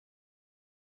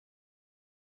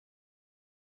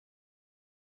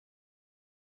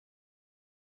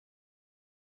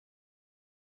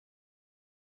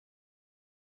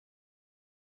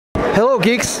Hello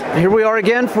Geeks, here we are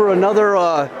again for another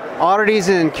Oddities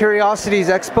and Curiosities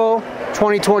Expo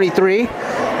 2023,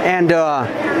 and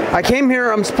I came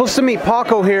here, I'm supposed to meet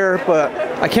Paco here, but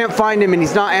I can't find him and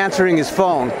he's not answering his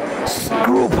phone.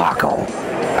 Screw Paco.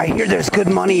 I hear there's good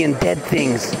money in dead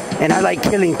things, and I like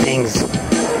killing things.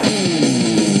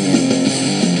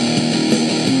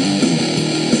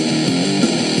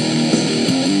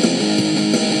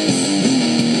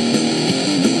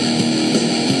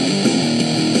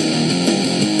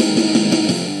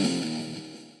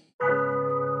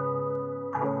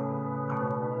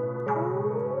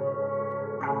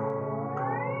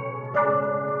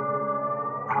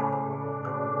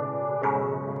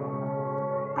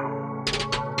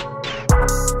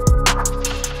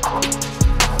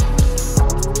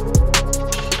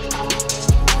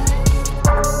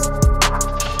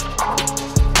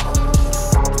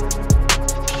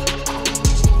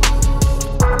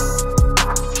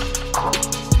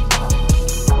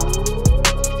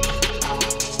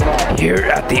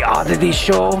 Here at the Oddity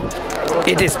Show,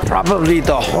 it is probably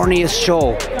the horniest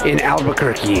show in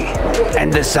Albuquerque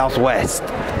and the Southwest.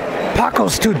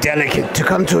 Paco's too delicate to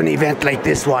come to an event like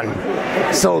this one,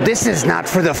 so this is not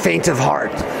for the faint of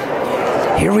heart.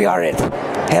 Here we are at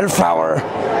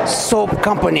Hellflower Soap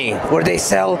Company, where they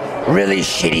sell really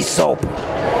shitty soap.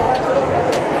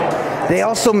 They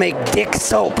also make dick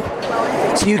soap,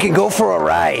 so you can go for a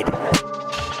ride.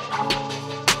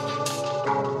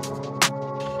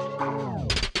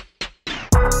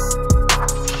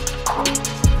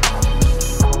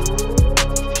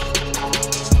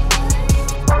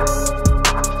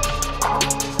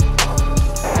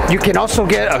 You can also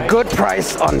get a good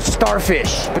price on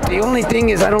starfish, but the only thing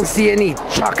is I don't see any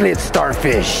chocolate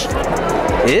starfish.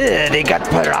 Ew, they got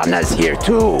piranhas here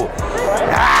too.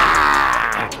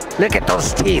 Ah! Look at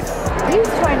those teeth.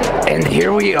 And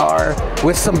here we are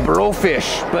with some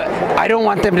blowfish, but I don't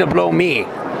want them to blow me.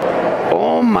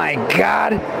 Oh my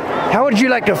God. How would you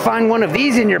like to find one of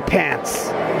these in your pants?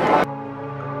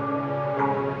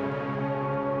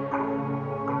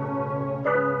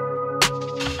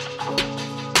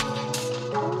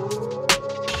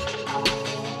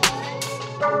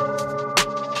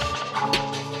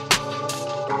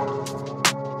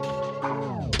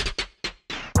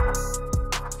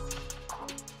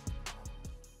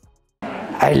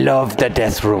 I love the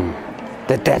death room.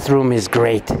 The death room is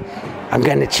great. I'm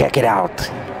gonna check it out.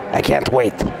 I can't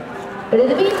wait.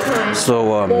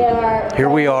 So here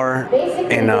we are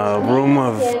in a room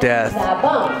of death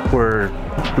where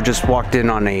we just walked in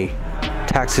on a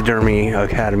taxidermy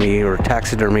academy or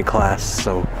taxidermy class.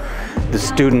 So the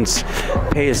students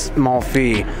pay a small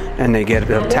fee and they get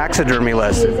a taxidermy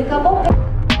lesson.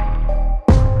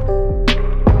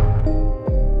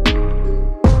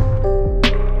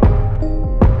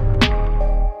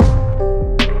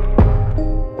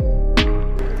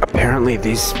 Apparently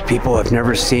these people have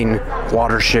never seen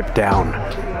Watership Down.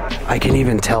 I can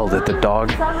even tell that the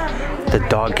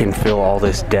dog can feel all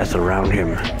this death around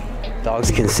him.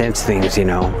 Dogs can sense things, you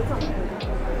know.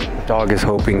 The dog is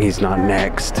hoping he's not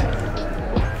next.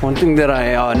 One thing that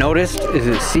I noticed is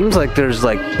it seems like there's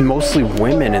like mostly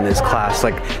women in this class.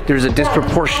 Like there's a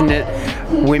disproportionate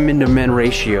women to men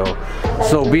ratio.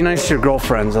 So be nice to your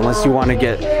girlfriends unless you want to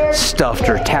get stuffed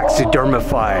or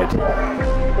taxidermified.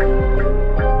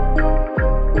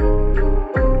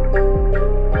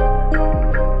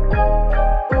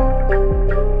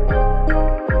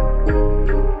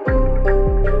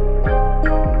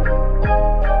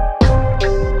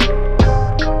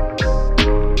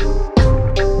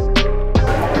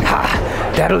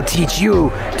 That'll teach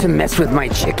you to mess with my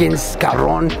chickens,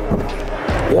 cabron.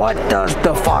 What does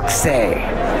the fox say?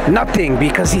 Nothing,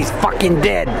 because he's fucking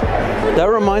dead. That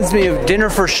reminds me of Dinner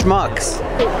for Schmucks.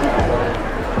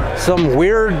 Some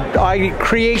weird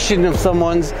creation of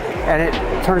someone's, and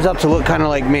it turns out to look kind of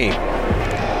like me.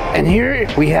 And here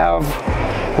we have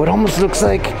what almost looks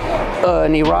like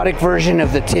an erotic version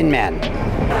of the Tin Man.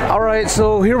 Alright,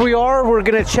 so here we are. We're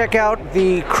gonna check out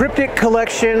the cryptic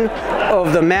collection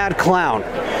of the Mad Clown.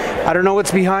 I don't know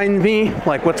what's behind me,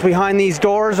 like what's behind these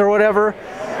doors or whatever,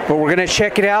 but we're gonna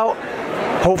check it out.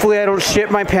 Hopefully I don't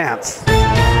shit my pants.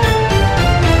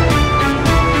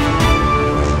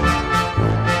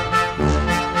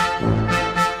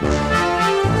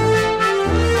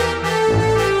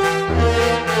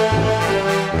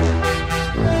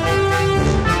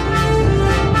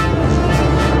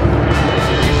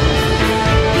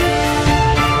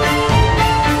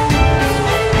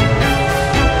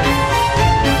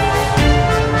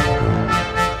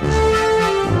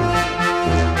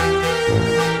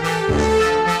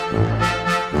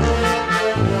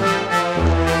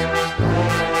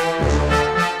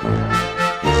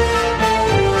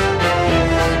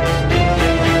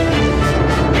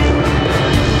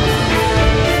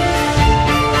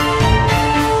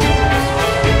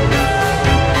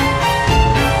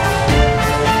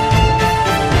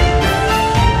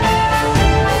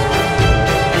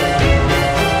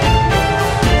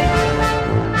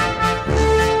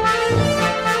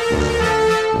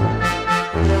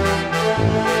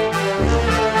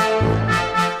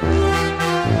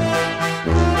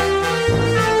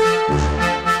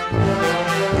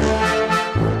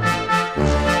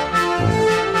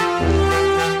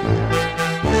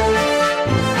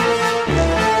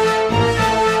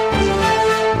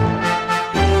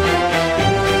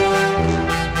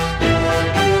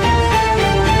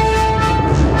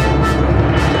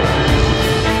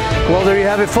 Well, there you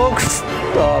have it, folks.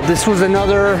 This was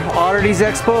another Oddities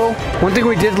Expo. One thing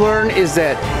we did learn is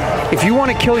that if you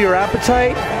want to kill your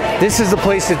appetite, this is the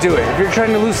place to do it. If you're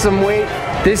trying to lose some weight,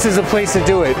 this is the place to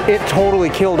do it. It totally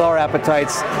killed our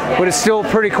appetites, but it's still a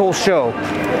pretty cool show.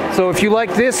 So if you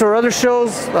like this or other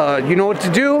shows, you know what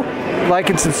to do. Like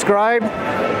and subscribe,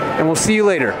 and we'll see you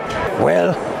later.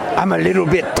 Well, I'm a little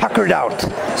bit tuckered out,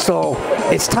 so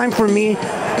it's time for me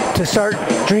to start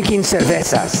drinking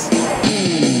cervezas.